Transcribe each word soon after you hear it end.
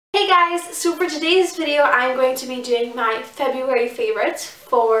guys, so for today's video I'm going to be doing my February favorites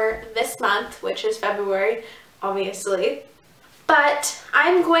for this month, which is February, obviously. But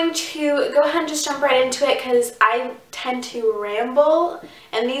I'm going to go ahead and just jump right into it because I tend to ramble,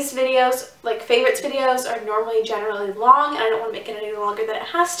 and these videos, like favorites videos, are normally generally long and I don't want to make it any longer than it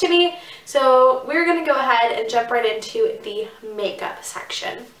has to be. So we're going to go ahead and jump right into the makeup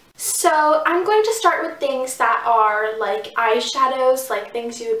section. So I'm going to start with things that are like eyeshadows, like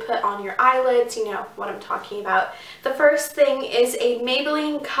things you would put on your eyelids, you know what I'm talking about. The first thing is a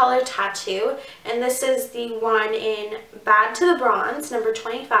Maybelline Color Tattoo, and this is the one in Bad to the Bronze, number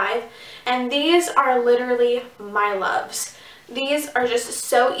 25, and these are literally my loves. These are just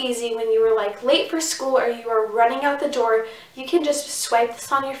so easy when you were like late for school or you are running out the door. You can just swipe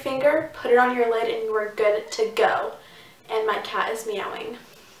this on your finger, put it on your lid, and you are good to go. And my cat is meowing.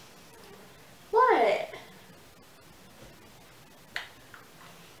 What?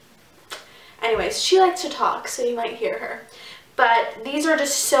 Anyways, she likes to talk, so you might hear her. But these are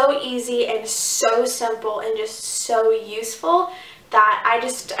just so easy and so simple and just so useful that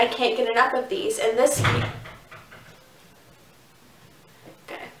I can't get enough of these. And this,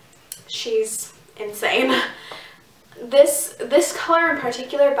 okay, she's insane. This color in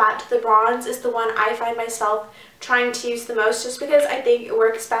particular, Bad to the Bronze, is the one I find myself trying to use the most just because I think it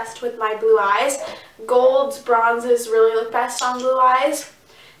works best with my blue eyes. Golds, bronzes really look best on blue eyes.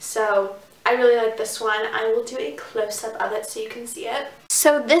 So I really like this one. I will do a close-up of it so you can see it.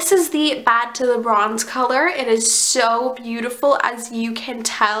 So this is the Bad to the Bronze color. It is so beautiful, as you can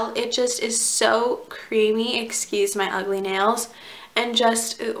tell. It just is so creamy, excuse my ugly nails, and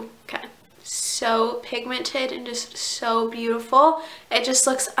just, ooh, okay, so pigmented and just so beautiful. It just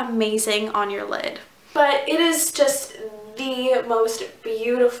looks amazing on your lid. But it is just the most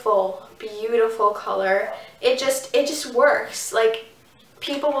beautiful, beautiful color. It just works. Like,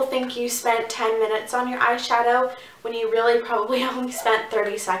 people will think you spent 10 minutes on your eyeshadow when you really probably only spent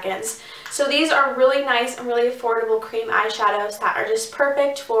 30 seconds. So these are really nice and really affordable cream eyeshadows that are just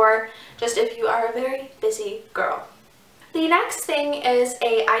perfect for just if you are a very busy girl. The next thing is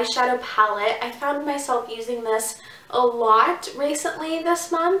a eyeshadow palette. I found myself using this a lot recently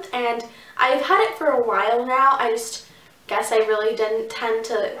this month, and I've had it for a while now. I just guess I really didn't tend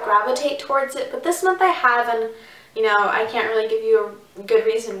to gravitate towards it, but this month I have, and you know, I can't really give you a good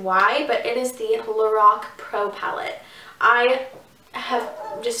reason why, but it is the Lorac Pro Palette. I have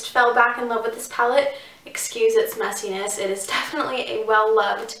just fell back in love with this palette. Excuse its messiness. It is definitely a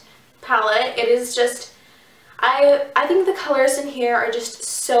well-loved palette. It is just, I think the colors in here are just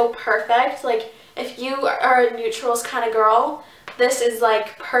so perfect. Like, if you are a neutrals kind of girl, this is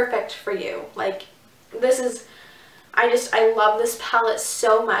like perfect for you. Like, this is, I love this palette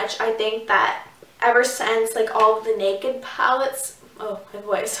so much. I think that ever since like all of the naked palettes, oh my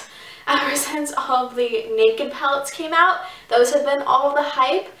voice, ever since all of the naked palettes came out, those have been all of the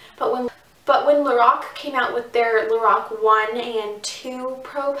hype. But when Lorac came out with their Lorac 1 and 2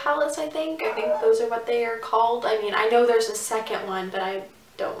 Pro palettes, I think those are what they are called. I mean, I know there's a second one, but I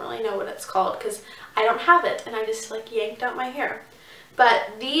don't really know what it's called because I don't have it and I just like yanked out my hair.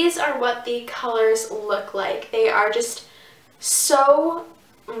 But these are what the colors look like. They are just so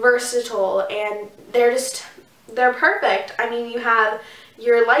versatile and they're perfect. I mean, you have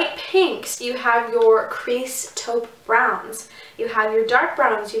your light pinks, you have your crease taupe browns, you have your dark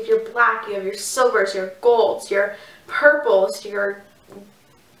browns, you have your black, you have your silvers, your golds, your purples, your,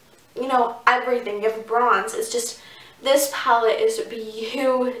 you know, everything. You have bronze. It's just, this palette is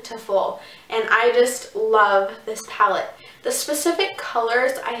beautiful and I just love this palette. The specific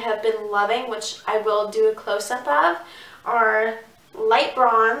colors I have been loving, which I will do a close-up of, are light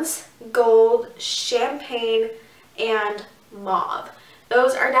bronze, gold, champagne, and mauve.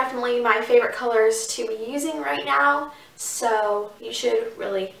 Those are definitely my favorite colors to be using right now, so you should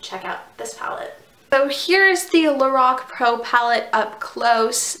really check out this palette. So here's the Lorac Pro Palette up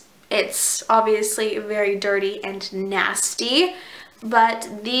close. It's obviously very dirty and nasty, but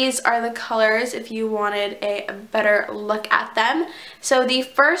these are the colors if you wanted a better look at them. So the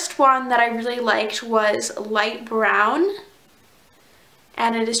first one that I really liked was light brown,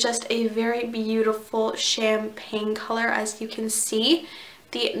 and it is just a very beautiful champagne color, as you can see.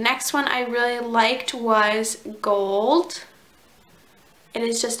 The next one I really liked was gold. It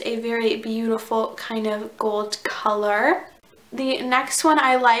is just a very beautiful kind of gold color. The next one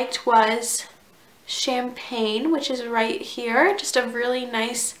I liked was champagne, which is right here, just a really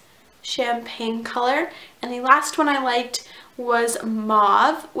nice champagne color. And the last one I liked was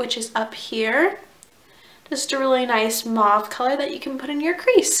mauve, which is up here. Just a really nice mauve color that you can put in your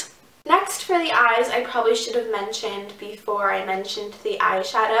crease. Next, for the eyes, I probably should have mentioned before I mentioned the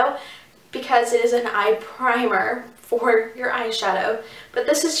eyeshadow because it is an eye primer for your eyeshadow. But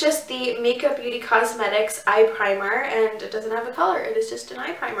this is just the MICA Beauty Cosmetics eye primer, and it doesn't have a color. It is just an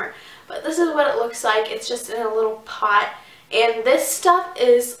eye primer. But this is what it looks like. It's just in a little pot, and this stuff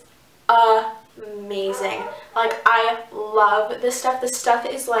is amazing. Like, I love this stuff. This stuff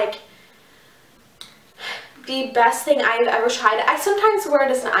is like the best thing I've ever tried. I sometimes wear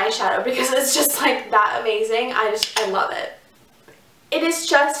it as an eyeshadow because it's just like that amazing. I love it. It is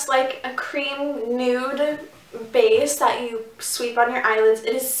just like a cream nude base that you sweep on your eyelids.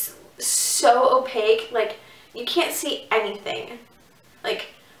 It is so opaque, like you can't see anything. Like,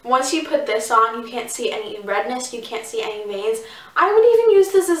 once you put this on, you can't see any redness, you can't see any veins. I would even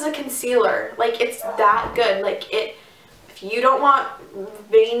use this as a concealer. Like, it's that good. Like, if you don't want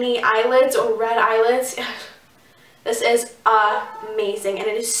veiny eyelids or red eyelids, this is amazing, and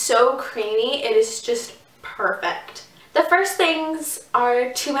it is so creamy. It is just perfect. The first things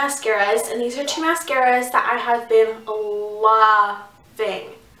are two mascaras, and these are two mascaras that I have been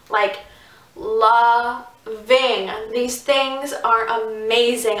loving. Like, loving. These things are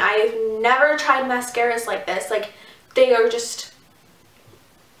amazing. I've never tried mascaras like this. Like, they are just...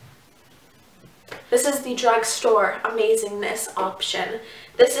 This is the drugstore amazingness option.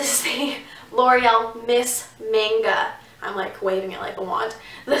 This is the L'Oreal Miss Manga. I'm like waving it like a wand.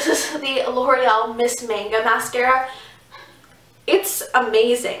 This is the L'Oreal Miss Manga mascara. It's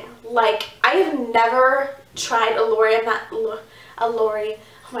amazing. Like, I have never tried a L'Oreal, oh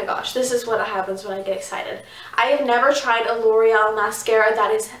my gosh, this is what happens when I get excited. I have never tried a L'Oreal mascara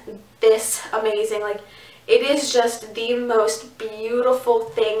that is this amazing. Like, it is just the most beautiful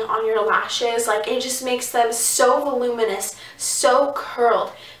thing on your lashes. Like, it just makes them so voluminous, so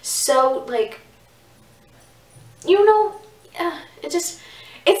curled, so, like, you know,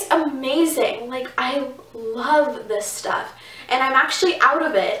 it's amazing. Like, I love this stuff. And I'm actually out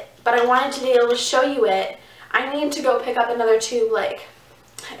of it, but I wanted to be able to show you it. I need to go pick up another tube, like,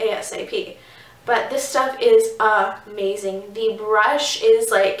 ASAP. But this stuff is amazing. The brush is,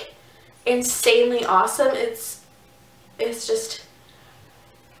 like, insanely awesome. It's just,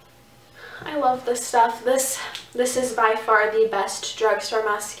 I love this stuff. This is by far the best drugstore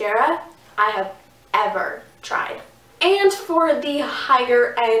mascara I have ever tried. And for the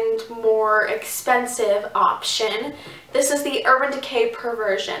higher end, more expensive option, this is the Urban Decay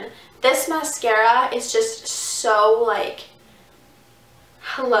Perversion. This mascara is just so, like,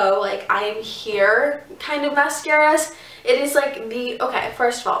 hello, like, I am here kind of mascaras. It is like the, okay,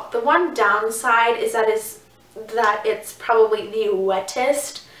 first of all, the one downside is that it's probably the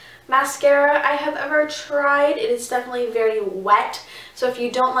wettest mascara I have ever tried. It is definitely very wet. So if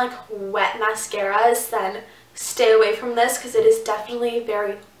you don't like wet mascaras, then stay away from this because it is definitely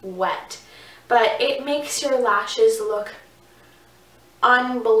very wet. But it makes your lashes look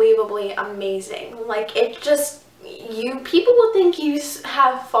unbelievably amazing. Like, it just, people will think you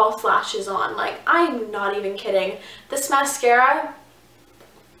have false lashes on. Like, I'm not even kidding. This mascara,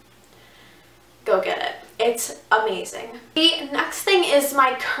 go get it. It's amazing. The next thing is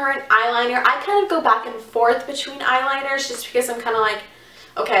my current eyeliner. I kind of go back and forth between eyeliners just because I'm kind of like,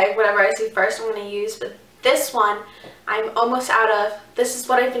 okay, whatever I see first I'm going to use. But this one, I'm almost out of. This is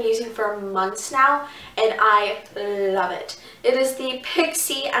what I've been using for months now, and I love it. It is the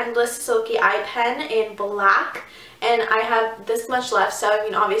Pixie Endless Silky Eye Pen in black, and I have this much left, so I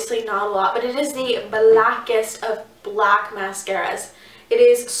mean, obviously not a lot, but it is the blackest of black mascaras. It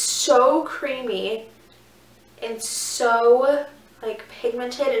is so creamy and so, like,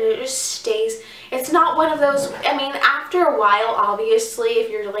 pigmented, and it just stays. It's not one of those, I mean, after a while, obviously, if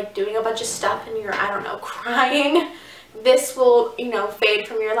you're, like, doing a bunch of stuff and you're, I don't know, crying, this will, you know, fade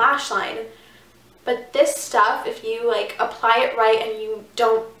from your lash line. But this stuff, if you, like, apply it right and you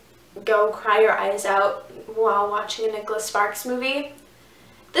don't go cry your eyes out while watching a Nicholas Sparks movie,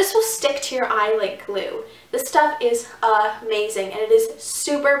 this will stick to your eye like glue. This stuff is amazing, and it is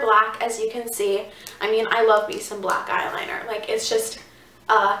super black, as you can see. I mean, I love me some black eyeliner. Like, it's just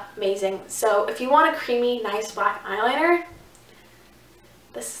amazing. So if you want a creamy, nice black eyeliner,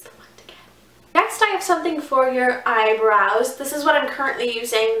 this is the one to get. Next, I have something for your eyebrows. This is what I'm currently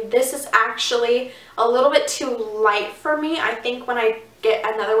using. This is actually a little bit too light for me. I think when I get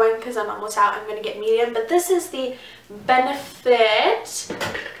another one, because I'm almost out, I'm going to get medium. But this is the Benefit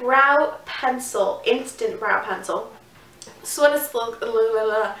Brow Pencil, Instant Brow Pencil. This is what it's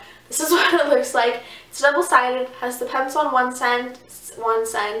This is what it looks like. It's double-sided, has the pencil on one side,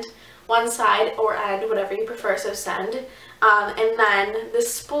 or end, whatever you prefer, so send. And then the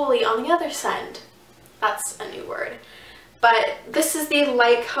spoolie on the other side. That's a new word. But this is the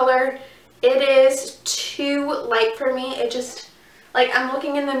light color. It is too light for me. It just, like I'm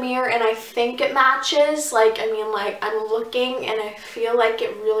looking in the mirror and I think it matches. Like, I mean, like I'm looking and I feel like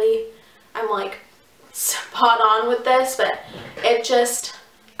it really, I'm like spot on with this, but it just,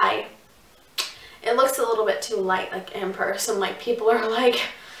 it looks a little bit too light, like in person. Like people are like,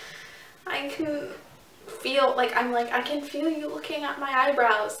 I can feel, like I'm like, I can feel you looking at my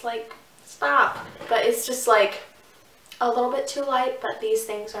eyebrows, like stop. But it's just like a little bit too light, but these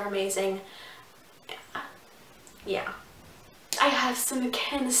things are amazing. Yeah. I have some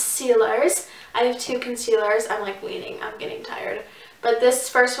concealers. I have 2 concealers. I'm like weaning. I'm getting tired. But this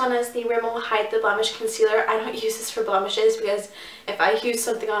first one is the Rimmel Hide the Blemish Concealer. I don't use this for blemishes because if I use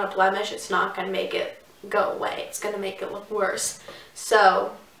something on a blemish, it's not going to make it go away. It's going to make it look worse.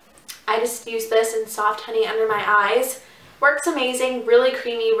 So I just use this in Soft Honey under my eyes. Works amazing. Really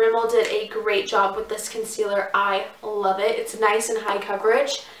creamy. Rimmel did a great job with this concealer. I love it. It's nice and high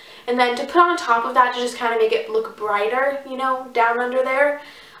coverage. And then to put on top of that to just kind of make it look brighter, you know, down under there,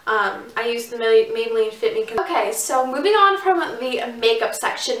 I use the Maybelline Fit Me Concealer. Okay, so moving on from the makeup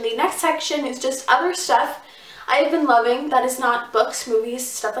section, the next section is just other stuff I've been loving that is not books, movies,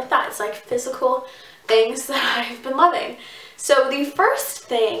 stuff like that. It's like physical things that I've been loving. So the first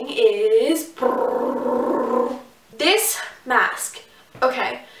thing is this mask.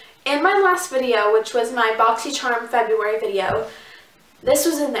 Okay, in my last video, which was my BoxyCharm February video, this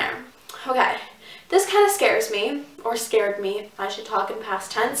was in there. Okay, this kind of scares me, or scared me, I should talk in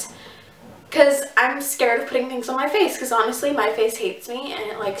past tense, because I'm scared of putting things on my face, because honestly my face hates me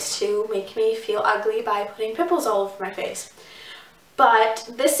and it likes to make me feel ugly by putting pimples all over my face. But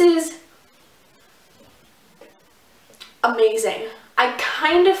this is amazing. I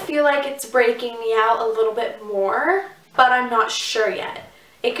kind of feel like it's breaking me out a little bit more, but I'm not sure yet.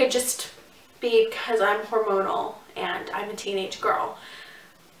 It could just be because I'm hormonal and I'm a teenage girl.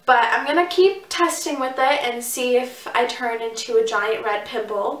 But I'm going to keep testing with it and see if I turn into a giant red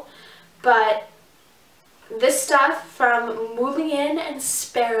pimple. But this stuff from Mullein and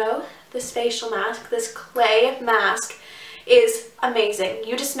Sparrow, this facial mask, this clay mask, is amazing.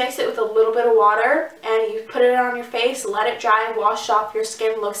 You just mix it with a little bit of water and you put it on your face, let it dry, wash off your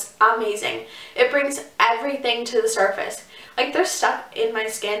skin. Looks amazing. It brings everything to the surface. Like there's stuff in my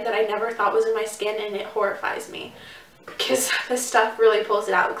skin that I never thought was in my skin and it horrifies me, because this stuff really pulls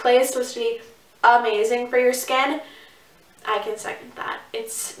it out. Clay is supposed to be amazing for your skin. I can second that.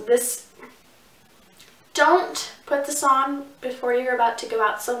 It's this. Don't put this on before you're about to go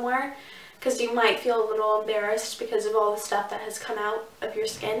out somewhere, because you might feel a little embarrassed because of all the stuff that has come out of your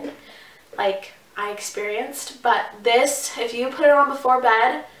skin, like I experienced. But this, if you put it on before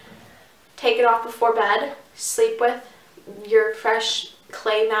bed, take it off before bed, sleep with your fresh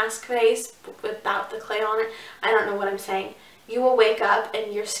clay mask face without the clay on it. I don't know what I'm saying. You will wake up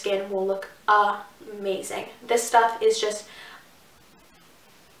and your skin will look amazing. This stuff is just,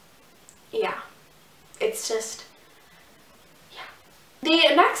 yeah, it's just, yeah.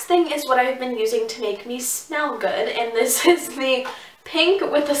 The next thing is what I've been using to make me smell good, and this is the Pink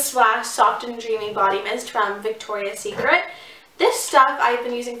with a Splash Soft and Dreamy Body Mist from Victoria's Secret. This stuff I've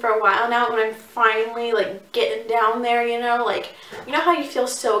been using for a while now, when I'm finally like getting down there, you know, like, you know how you feel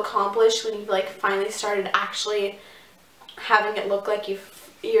so accomplished when you've like finally started actually having it look like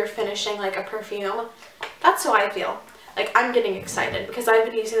you're finishing like a perfume? That's how I feel. Like I'm getting excited because I've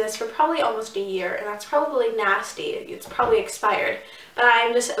been using this for probably almost a year, and that's probably nasty. It's probably expired, but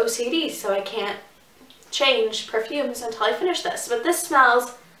I'm just OCD, so I can't change perfumes until I finish this. But this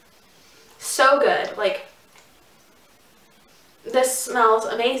smells so good. Like, this smells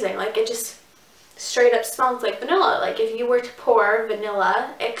amazing. Like, it just straight up smells like vanilla. Like if you were to pour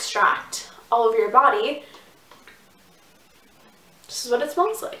vanilla extract all over your body, this is what it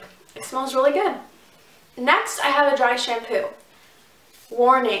smells like. It smells really good. Next, I have a dry shampoo.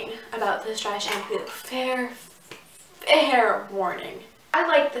 Warning about this dry shampoo. Fair warning. I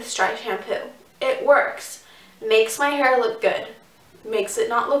like this dry shampoo. It works. Makes my hair look good. Makes it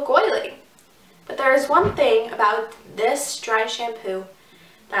not look oily. But there is one thing about this dry shampoo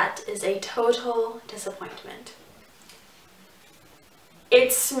that is a total disappointment.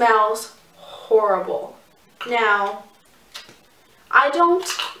 It smells horrible. Now,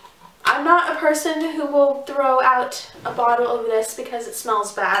 I'm not a person who will throw out a bottle of this because it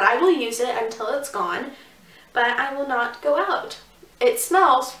smells bad. I will use it until it's gone, but I will not go out. It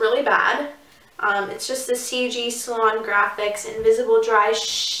smells really bad. It's just the CG Salon Graphics Invisible Dry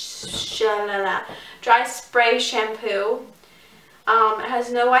Spray Shampoo. It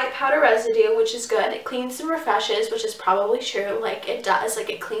has no white powder residue, which is good. It cleans and refreshes, which is probably true. Like, it does. Like,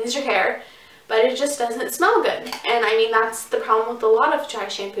 it cleans your hair. but it just doesn't smell good. And I mean, that's the problem with a lot of dry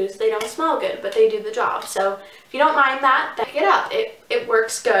shampoos. They don't smell good, but they do the job. So if you don't mind that, then pick it up. It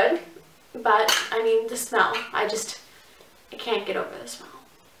works good, but I mean, the smell, I can't get over the smell.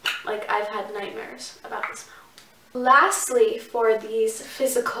 Like, I've had nightmares about the smell. Lastly, for these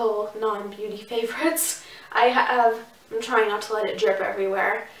physical non-beauty favorites, I'm trying not to let it drip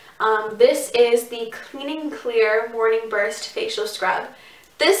everywhere. This is the Clean & Clear Morning Burst Facial Scrub.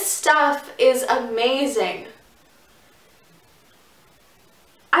 This stuff is amazing.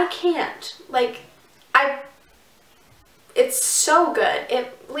 I can't. Like, it's so good.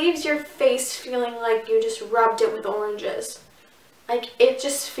 It leaves your face feeling like you just rubbed it with oranges. Like, it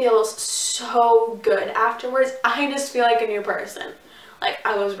just feels so good afterwards. I just feel like a new person. Like,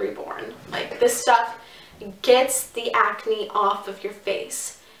 I was reborn. Like, this stuff gets the acne off of your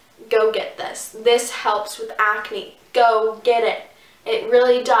face. Go get this. This helps with acne. Go get it. It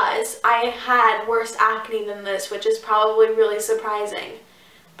really does. I had worse acne than this, which is probably really surprising.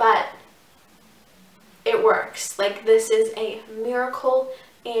 But it works. Like, this is a miracle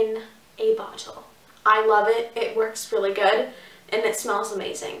in a bottle. I love it. It works really good. And it smells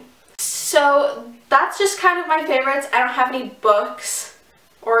amazing. So that's just kind of my favorites. I don't have any books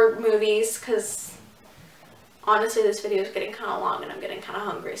or movies because honestly this video is getting kind of long and I'm getting kind of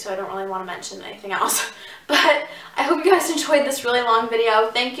hungry, so I don't really want to mention anything else. But I hope you guys enjoyed this really long video.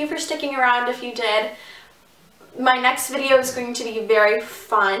 Thank you for sticking around if you did. My next video is going to be very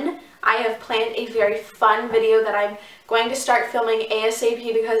fun. I have planned a very fun video that I'm going to start filming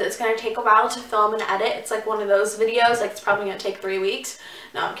ASAP because it's going to take a while to film and edit. It's like one of those videos, like it's probably going to take 3 weeks.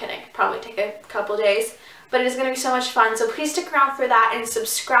 No, I'm kidding. Probably take a couple days. But it is going to be so much fun, so please stick around for that and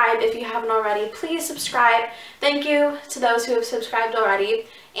subscribe if you haven't already. Please subscribe. Thank you to those who have subscribed already.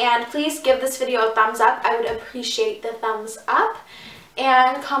 And please give this video a thumbs up. I would appreciate the thumbs up.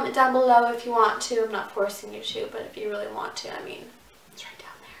 And comment down below if you want to. I'm not forcing you to, but if you really want to, I mean, it's right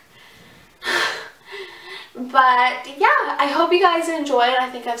down there. But yeah, I hope you guys enjoyed. I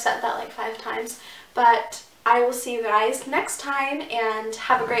think I've said that like 5 times. But I will see you guys next time and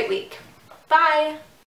have a great week. Bye!